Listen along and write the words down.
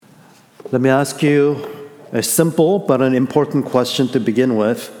Let me ask you a simple but an important question to begin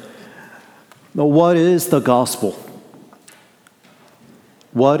with. What is the gospel?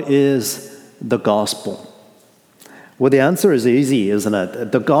 What is the gospel? Well, the answer is easy, isn't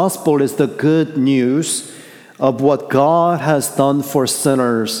it? The gospel is the good news of what God has done for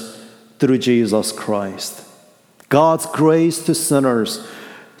sinners through Jesus Christ. God's grace to sinners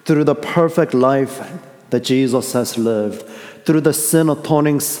through the perfect life that Jesus has lived, through the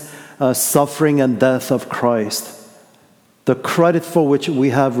sin-atoning suffering and death of Christ, the credit for which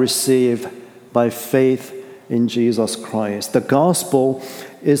we have received by faith in Jesus Christ. The gospel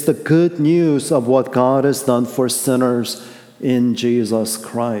is the good news of what God has done for sinners in Jesus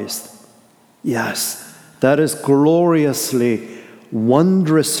Christ. Yes, that is gloriously,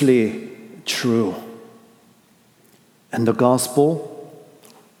 wondrously true. And the gospel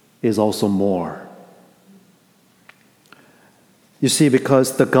is also more. You see,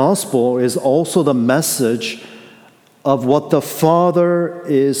 because the gospel is also the message of what the Father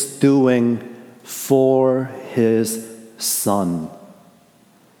is doing for His Son.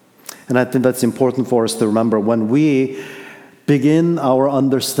 And I think that's important for us to remember when we begin our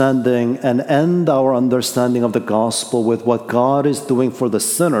understanding and end our understanding of the gospel with what God is doing for the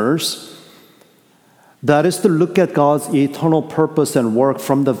sinners. That is to look at God's eternal purpose and work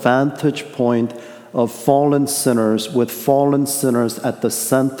from the vantage point of fallen sinners, with fallen sinners at the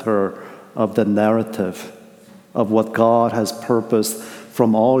center of the narrative of what God has purposed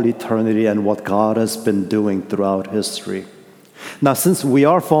from all eternity and what God has been doing throughout history. Now, since we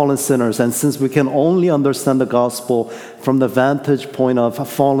are fallen sinners and since we can only understand the gospel from the vantage point of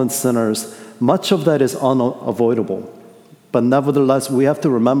fallen sinners, much of that is unavoidable. But nevertheless, we have to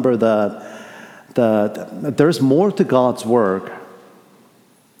remember that there's more to God's work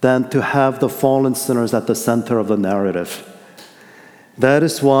than to have the fallen sinners at the center of the narrative. That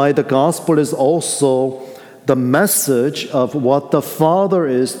is why the gospel is also the message of what the Father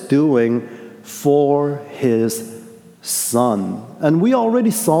is doing for His Son. And we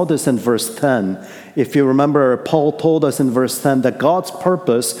already saw this in verse 10. If you remember, Paul told us in verse 10 that God's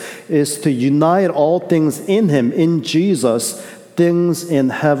purpose is to unite all things in Him, in Jesus, things in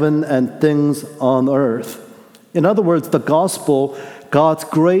heaven and things on earth. In other words, the gospel, God's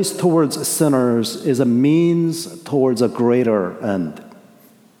grace towards sinners, is a means towards a greater end.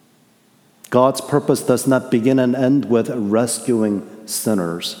 God's purpose does not begin and end with rescuing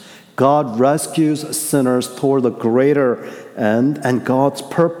sinners. God rescues sinners toward a greater end, and God's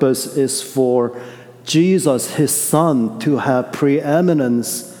purpose is for Jesus, His Son, to have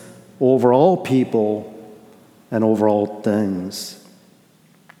preeminence over all people and over all things.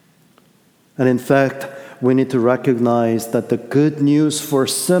 And in fact, we need to recognize that the good news for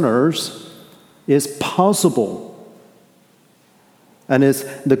sinners is possible. And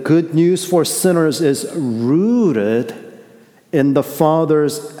the good news for sinners is rooted in the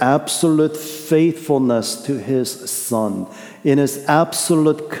Father's absolute faithfulness to His Son, in His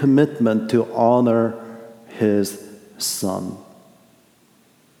absolute commitment to honor His Son.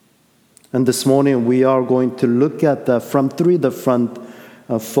 And this morning we are going to look at that from three different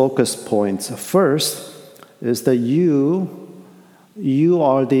focus points. First is that you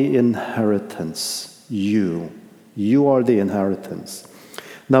are the inheritance. You are the inheritance.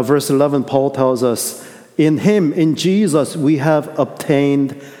 Now, verse 11, Paul tells us, in Him, in Jesus, we have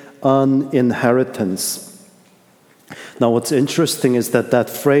obtained an inheritance. Now, what's interesting is that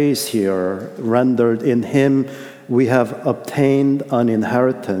phrase here, rendered in Him, we have obtained an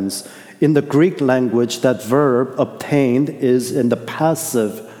inheritance. In the Greek language, that verb, obtained, is in the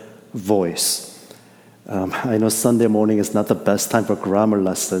passive voice. I know Sunday morning is not the best time for grammar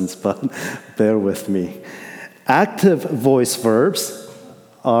lessons, but bear with me. Active voice verbs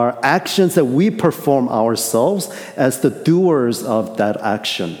are actions that we perform ourselves as the doers of that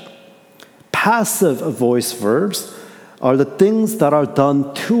action. Passive voice verbs are the things that are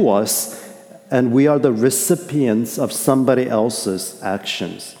done to us, and we are the recipients of somebody else's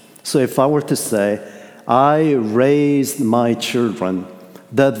actions. So if I were to say, I raised my children,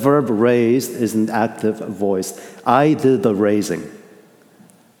 that verb raised is an active voice. I did the raising.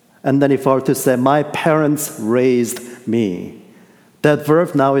 And then if I were to say, my parents raised me, that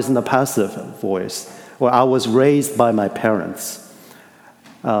verb now is in the passive voice, or I was raised by my parents.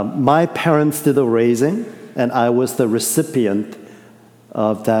 My parents did the raising, and I was the recipient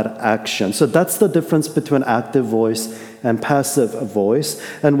of that action. So that's the difference between active voice and passive voice.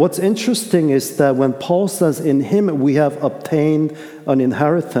 And what's interesting is that when Paul says, in Him we have obtained an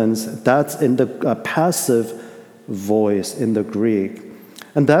inheritance, that's in the passive voice in the Greek.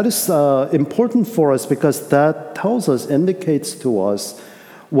 And that is important for us because that tells us, indicates to us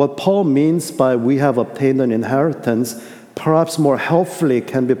What Paul means by we have obtained an inheritance, perhaps more helpfully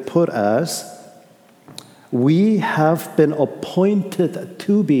can be put as we have been appointed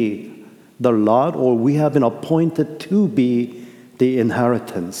to be the lot, or we have been appointed to be the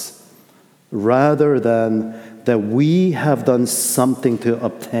inheritance, rather than that we have done something to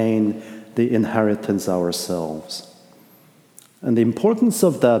obtain the inheritance ourselves. And the importance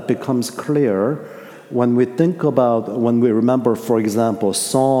of that becomes clear when we remember, for example,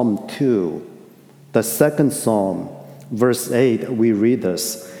 Psalm 2, the second Psalm, verse 8, we read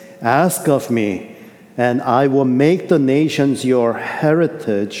this: "Ask of me, and I will make the nations your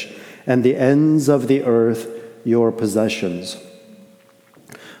heritage, and the ends of the earth your possessions."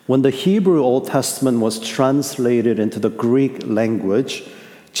 When the Hebrew Old Testament was translated into the Greek language,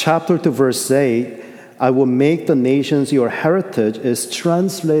 chapter 2, verse 8, "I will make the nations your heritage," is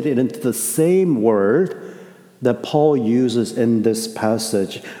translated into the same word that Paul uses in this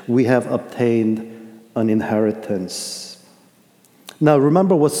passage. We have obtained an inheritance. Now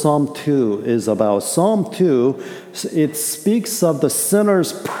remember what Psalm 2 is about. Psalm 2, it speaks of the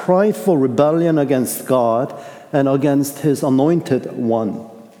sinner's prideful rebellion against God and against his anointed one.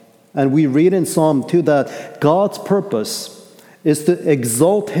 And we read in Psalm 2 that God's purpose is to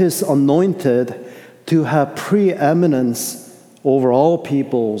exalt his anointed, to have preeminence over all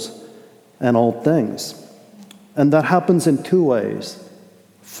peoples and all things. And that happens in two ways.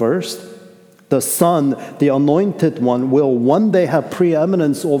 First, the Son, the anointed one, will one day have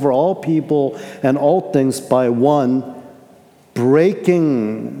preeminence over all people and all things by one,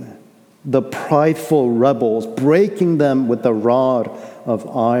 breaking the prideful rebels, breaking them with the rod of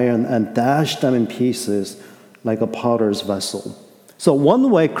iron and dash them in pieces like a potter's vessel. So one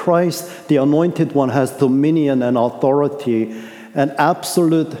way Christ, the anointed one, has dominion and authority and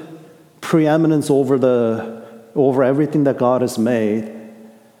absolute preeminence over everything that God has made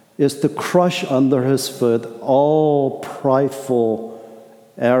is to crush under his foot all prideful,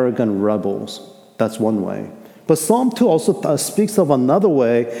 arrogant rebels. That's one way. But Psalm 2 also speaks of another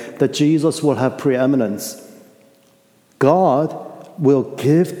way that Jesus will have preeminence. God will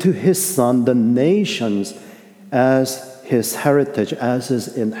give to his Son the nations as his heritage, as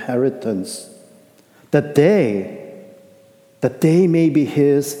his inheritance, that they may be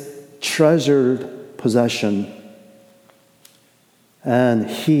his treasured possession, and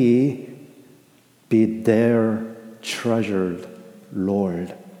he be their treasured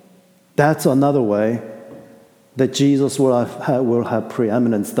Lord. That's another way that Jesus will have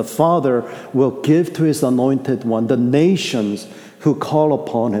preeminence. The Father will give to his anointed one the nations who call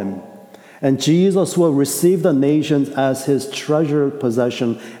upon him. And Jesus will receive the nations as his treasured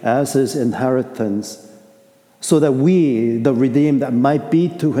possession, as his inheritance, so that we, the redeemed, might be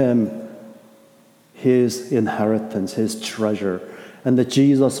to him his inheritance, his treasure, and that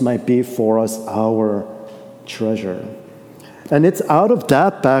Jesus might be for us our treasure. And it's out of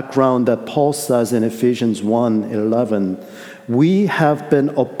that background that Paul says in Ephesians 1:11, we have been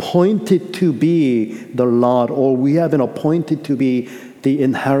appointed to be the lot, or we have been appointed to be the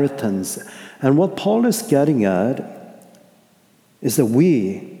inheritance. And what Paul is getting at is that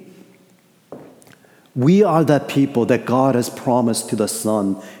we are that people that God has promised to the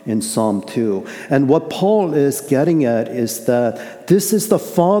Son in Psalm 2. And what Paul is getting at is that this is the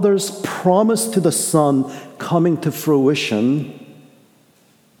Father's promise to the Son coming to fruition.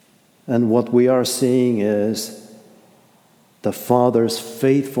 And what we are seeing is the Father's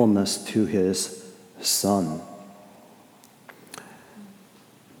faithfulness to his Son.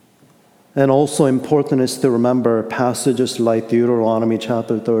 And also important is to remember passages like Deuteronomy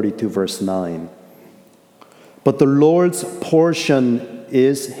chapter 32, verse 9. But the Lord's portion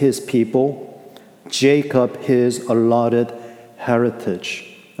is his people, Jacob his allotted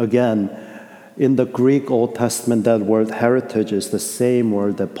heritage. Again, in the Greek Old Testament, that word heritage is the same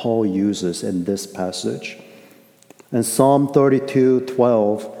word that Paul uses in this passage. And Psalm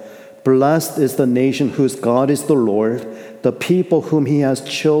 32:12, blessed is the nation whose God is the Lord, the people whom he has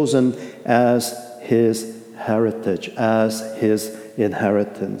chosen as his heritage, as his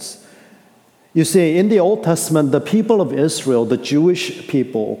inheritance. You see, in the Old Testament, the people of Israel, the Jewish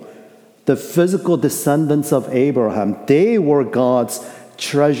people, the physical descendants of Abraham, they were God's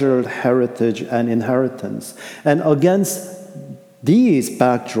treasured heritage and inheritance. And against these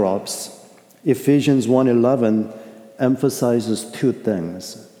backdrops, Ephesians 1:11 emphasizes two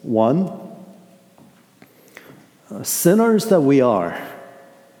things. One, sinners that we are,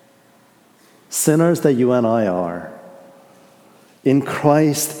 sinners that you and I are, in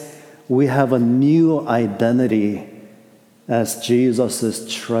Christ we have a new identity as Jesus'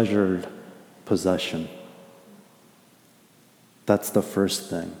 treasured possession. That's the first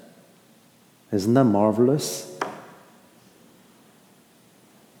thing. Isn't that marvelous?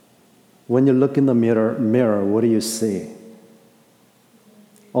 When you look in the mirror, what do you see?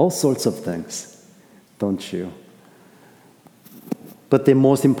 All sorts of things, don't you? But the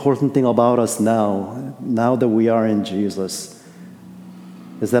most important thing about us now that we are in Jesus,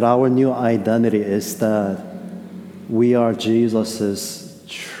 is that our new identity is that we are Jesus'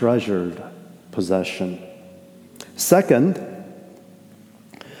 treasured possession. Second,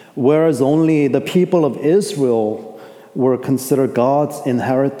 whereas only the people of Israel were considered God's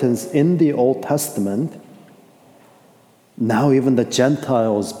inheritance in the Old Testament, now even the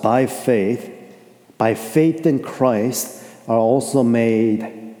Gentiles by faith in Christ, are also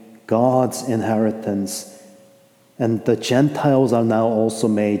made God's inheritance. And the Gentiles are now also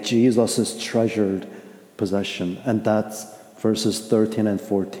made Jesus' treasured possession. And that's verses 13 and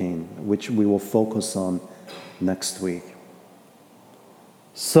 14, which we will focus on next week.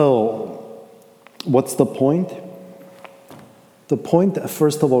 So, what's the point? The point,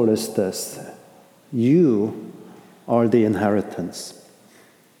 first of all, is this. You are the inheritance.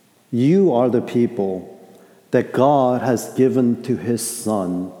 You are the people that God has given to His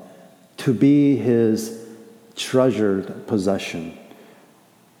Son to be His treasured possession.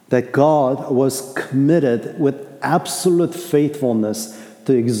 That God was committed with absolute faithfulness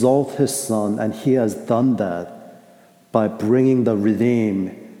to exalt His Son, and He has done that by bringing the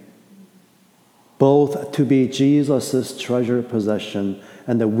redeemed both to be Jesus' treasured possession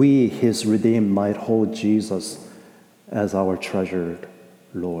and that we, His redeemed, might hold Jesus as our treasured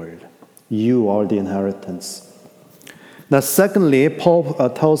Lord. You are the inheritance. Now, secondly, Paul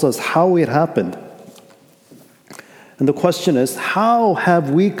tells us how it happened. And the question is, how have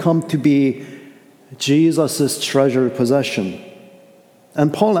we come to be Jesus' treasured possession?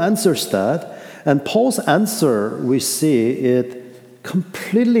 And Paul answers that. And Paul's answer, we see, it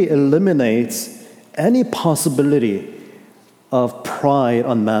completely eliminates any possibility of pride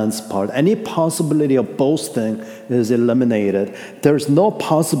on man's part. Any possibility of boasting is eliminated. There's no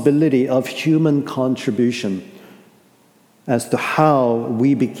possibility of human contribution as to how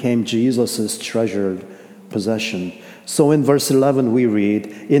we became Jesus' treasured possession. So in verse 11 we read,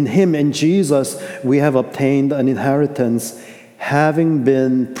 "In Him, in Jesus, we have obtained an inheritance, having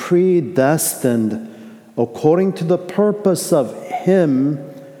been predestined according to the purpose of Him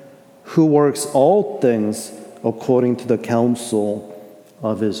who works all things according to the counsel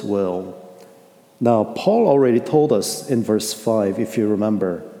of His will." Now, Paul already told us in verse 5, if you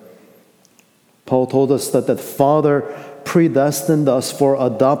remember. Paul told us that the Father predestined us for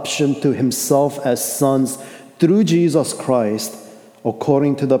adoption to Himself as sons through Jesus Christ,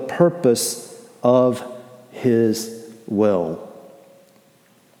 according to the purpose of His will.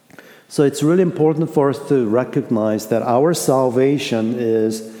 So it's really important for us to recognize that our salvation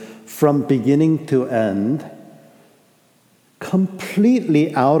is from beginning to end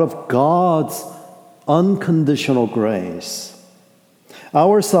completely out of God's unconditional grace.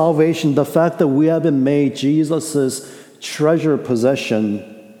 Our salvation, the fact that we have been made Jesus' treasured possession,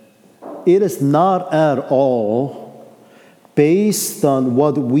 it is not at all based on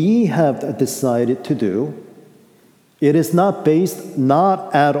what we have decided to do. It is not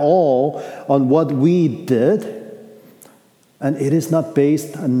at all on what we did. And it is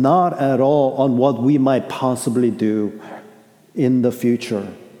not at all on what we might possibly do in the future.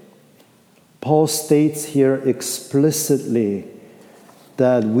 Paul states here explicitly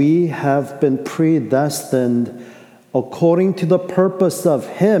that we have been predestined according to the purpose of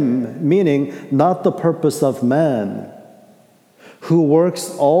Him, meaning not the purpose of man, who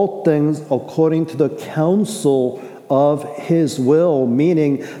works all things according to the counsel of His will,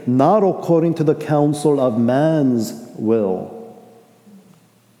 meaning not according to the counsel of man's will.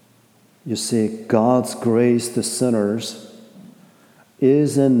 You see, God's grace to sinners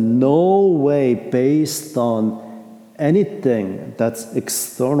is in no way based on anything that's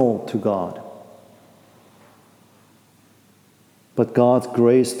external to God. But God's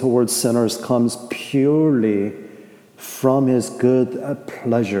grace towards sinners comes purely from His good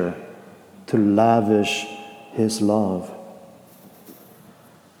pleasure to lavish His love.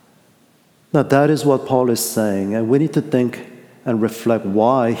 Now that is what Paul is saying, and we need to think and reflect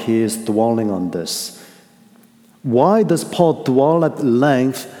why he is dwelling on this. Why does Paul dwell at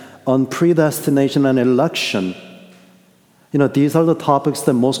length on predestination and election? These are the topics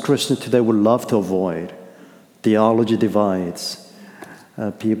that most Christians today would love to avoid. Theology divides,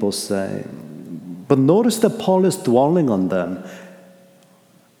 people say. But notice that Paul is dwelling on them.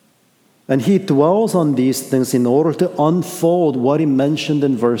 And he dwells on these things in order to unfold what he mentioned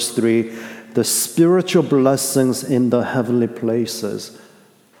in verse 3, the spiritual blessings in the heavenly places,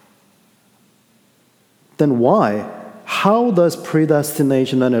 then why? How does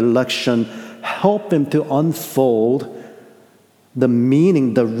predestination and election help him to unfold the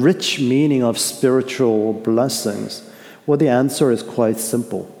meaning, the rich meaning of spiritual blessings? Well, the answer is quite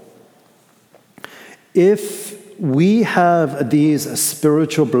simple. If we have these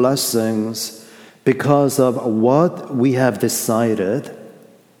spiritual blessings because of what we have decided,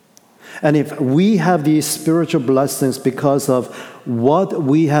 and if we have these spiritual blessings because of what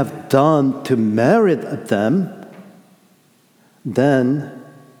we have done to merit them, then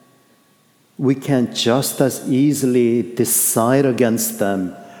we can just as easily decide against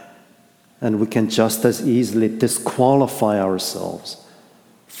them, and we can just as easily disqualify ourselves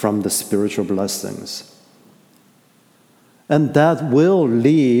from the spiritual blessings. And that will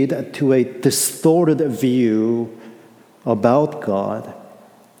lead to a distorted view about God,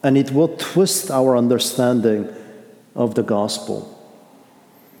 and it will twist our understanding of the gospel.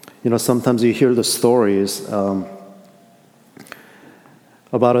 Sometimes you hear the stories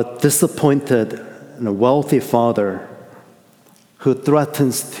about a disappointed and wealthy father who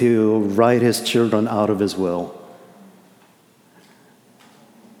threatens to write his children out of his will.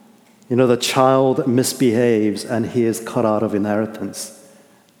 The child misbehaves and he is cut out of inheritance.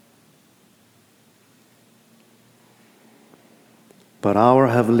 But our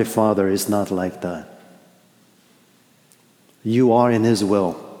Heavenly Father is not like that. You are in His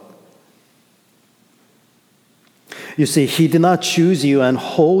will. You see, He did not choose you and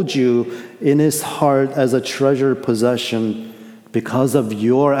hold you in His heart as a treasured possession because of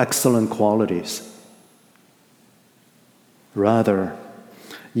your excellent qualities. Rather,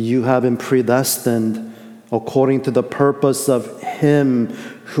 you have been predestined according to the purpose of Him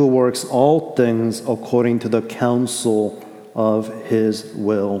who works all things according to the counsel of His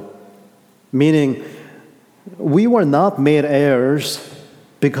will. Meaning, we were not made heirs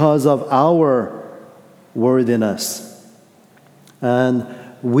because of our worthiness. And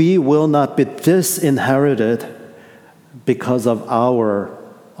we will not be disinherited because of our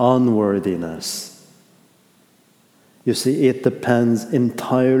unworthiness. You see, it depends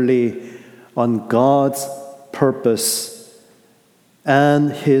entirely on God's purpose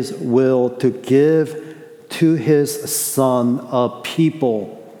and His will to give to His Son a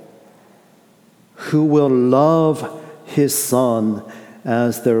people who will love His Son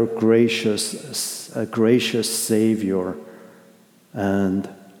as their gracious Savior and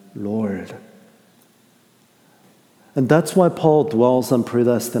Lord. And that's why Paul dwells on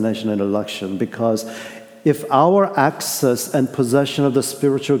predestination and election, because if our access and possession of the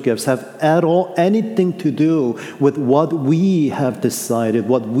spiritual gifts have at all anything to do with what we have decided,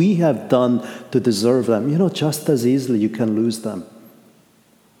 what we have done to deserve them, just as easily you can lose them.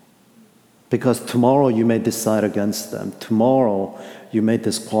 Because tomorrow you may decide against them. Tomorrow you may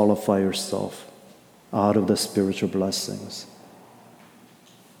disqualify yourself out of the spiritual blessings.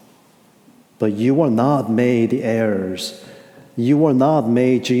 But you are not made the heirs. You are not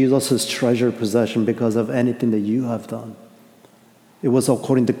made Jesus' treasured possession because of anything that you have done. It was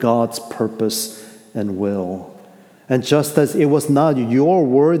according to God's purpose and will. And just as it was not your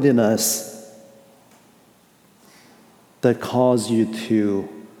worthiness that caused you to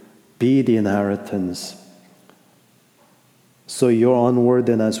be the inheritance, so your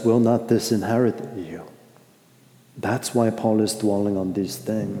unworthiness will not disinherit you. That's why Paul is dwelling on these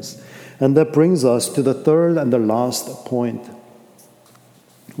things. And that brings us to the third and the last point,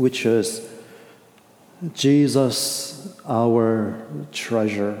 which is Jesus, our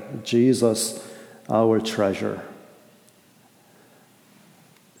treasure. Jesus, our treasure.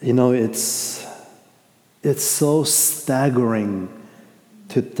 It's so staggering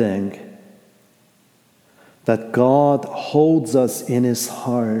to think that God holds us in His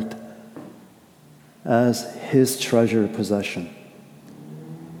heart as His treasured possession.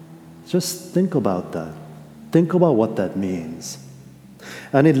 Just think about that. Think about what that means.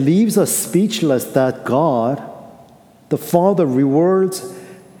 And it leaves us speechless that God, the Father, rewards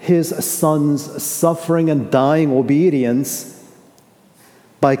His Son's suffering and dying obedience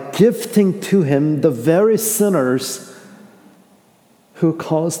by gifting to Him the very sinners who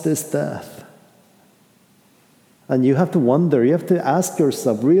caused His death. And you have to wonder, you have to ask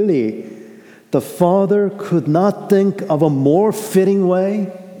yourself, really, the Father could not think of a more fitting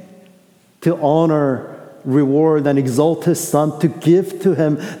way to honor, reward, and exalt His Son, to give to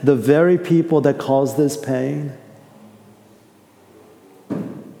Him the very people that caused this pain?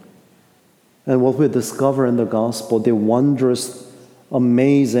 And what we discover in the gospel, the wondrous,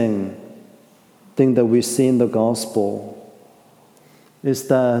 amazing thing that we see in the gospel, is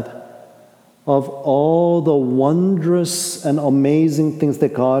that of all the wondrous and amazing things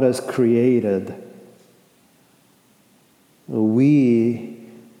that God has created, we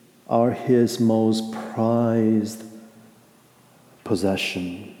are His most prized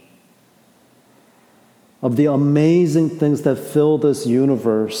possession. Of the amazing things that fill this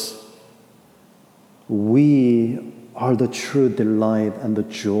universe, we are the true delight and the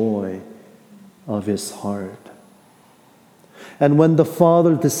joy of His heart. And when the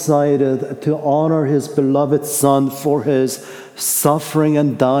Father decided to honor His beloved Son for His suffering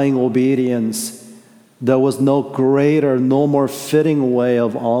and dying obedience, there was no greater, no more fitting way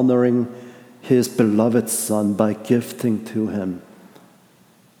of honoring His beloved Son by gifting to Him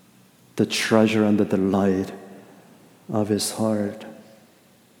the treasure and the delight of His heart.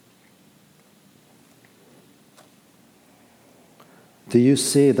 Do you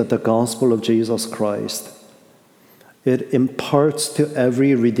see that the gospel of Jesus Christ, it imparts to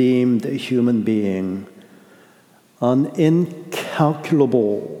every redeemed human being an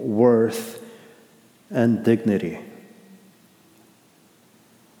incalculable worth and dignity?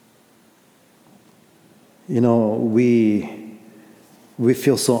 You know, we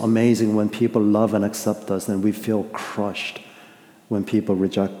feel so amazing when people love and accept us, and we feel crushed when people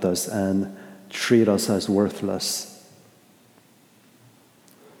reject us and treat us as worthless.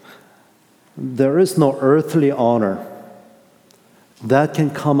 There is no earthly honor that can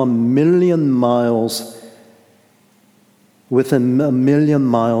come a million miles within a million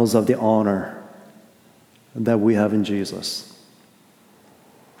miles of the honor that we have in Jesus.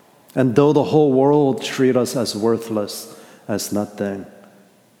 And though the whole world treats us as worthless, as nothing,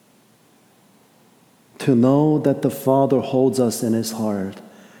 to know that the Father holds us in His heart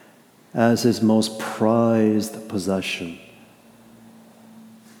as His most prized possession,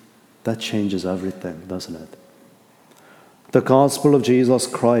 that changes everything, doesn't it? The gospel of Jesus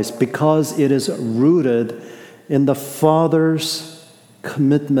Christ, because it is rooted in the Father's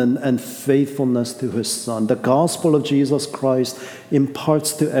commitment and faithfulness to His Son, the gospel of Jesus Christ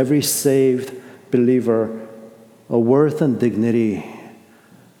imparts to every saved believer a worth and dignity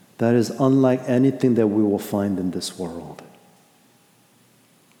that is unlike anything that we will find in this world.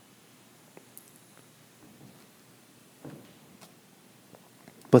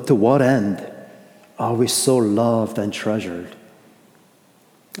 But to what end are we so loved and treasured?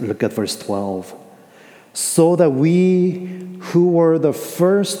 Look at verse 12. So that we who were the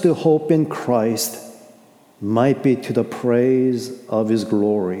first to hope in Christ might be to the praise of His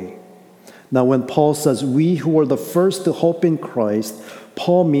glory. Now, when Paul says we who were the first to hope in Christ,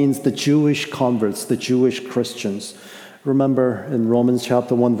 Paul means the Jewish converts, the Jewish Christians. Remember in Romans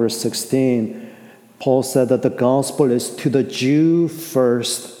chapter 1, verse 16, Paul said that the gospel is to the Jew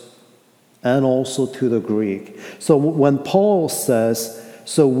first and also to the Greek. So when Paul says,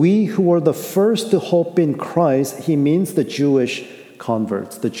 so we who are the first to hope in Christ, he means the Jewish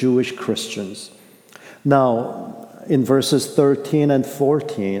converts, the Jewish Christians. Now, in verses 13 and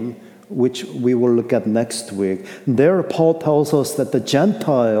 14, which we will look at next week, there Paul tells us that the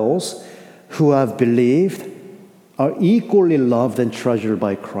Gentiles who have believed are equally loved and treasured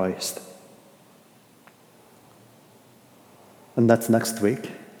by Christ. And that's next week.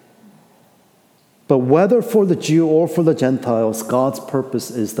 But whether for the Jew or for the Gentiles, God's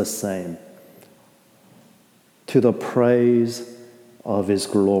purpose is the same, to the praise of His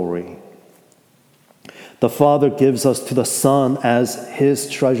glory. The Father gives us to the Son as His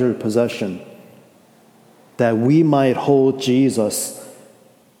treasured possession, that we might hold Jesus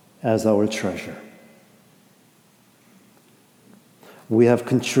as our treasure. We have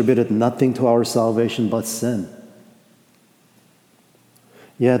contributed nothing to our salvation but sin.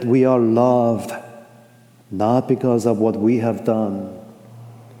 Yet we are loved not because of what we have done,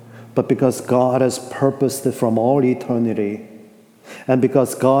 but because God has purposed it from all eternity, and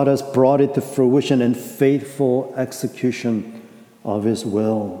because God has brought it to fruition in faithful execution of His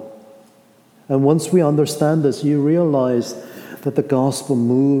will. And once we understand this, you realize that the gospel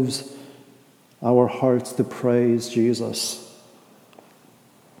moves our hearts to praise Jesus.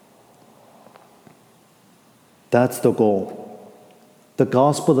 That's the goal. The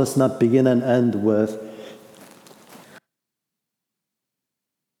gospel does not begin and end with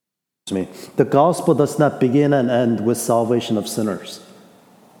The gospel does not begin and end with salvation of sinners.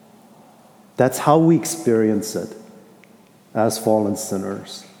 That's how we experience it as fallen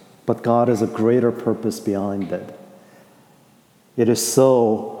sinners. But God has a greater purpose behind it. It is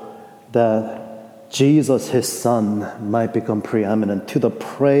so that Jesus, His Son, might become preeminent to the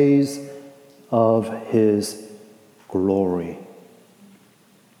praise of His glory.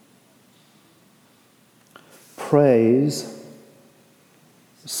 Praise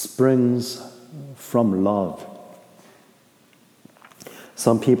springs from love.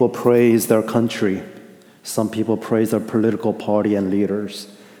 Some people praise their country. Some people praise their political party and leaders.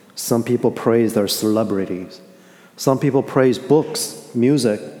 Some people praise their celebrities. Some people praise books,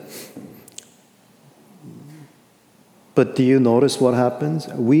 music. But do you notice what happens?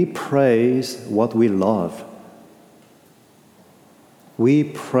 We praise what we love. We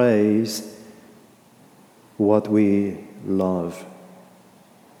praise what we love.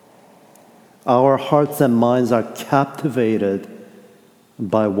 Our hearts and minds are captivated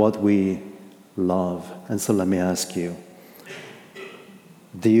by what we love. And so let me ask you,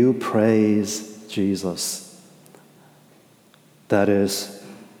 do you praise Jesus? That is,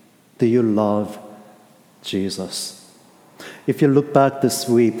 do you love Jesus? If you look back this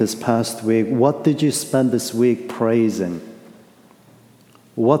week, this past week, what did you spend this week praising?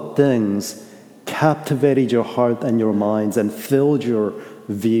 What things captivated your heart and your minds and filled your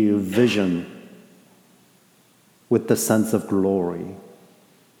vision with the sense of glory?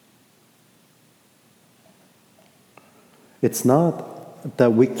 It's not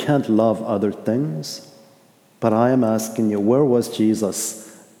that we can't love other things, but I am asking you, where was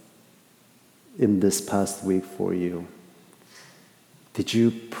Jesus in this past week for you? Did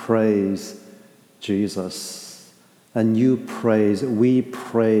you praise Jesus? And we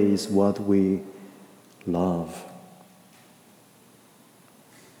praise what we love.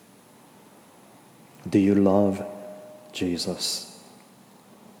 Do you love Jesus?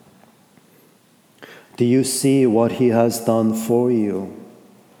 Do you see what he has done for you?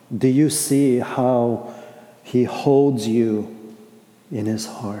 Do you see how he holds you in his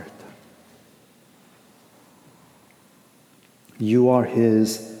heart? You are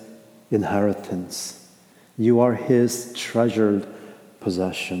his inheritance. You are his treasured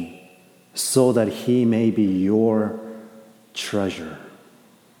possession, so that he may be your treasure.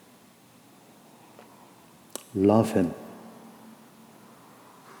 Love him.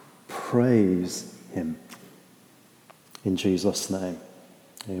 Praise him. In Jesus' name,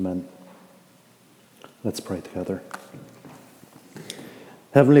 amen. Let's pray together.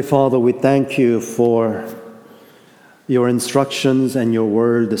 Heavenly Father, we thank you for your instructions and your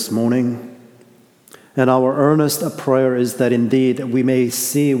word this morning. And our earnest prayer is that indeed we may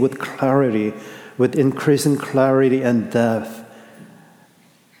see with clarity, with increasing clarity and depth,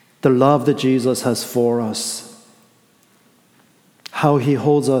 the love that Jesus has for us, how he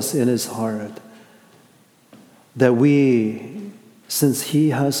holds us in his heart, that we, since he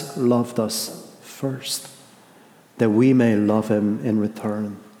has loved us first, that we may love him in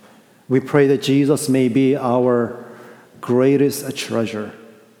return. We pray that Jesus may be our greatest treasure,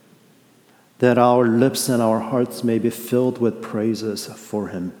 that our lips and our hearts may be filled with praises for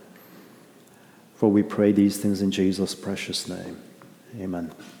him. For we pray these things in Jesus' precious name.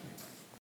 Amen.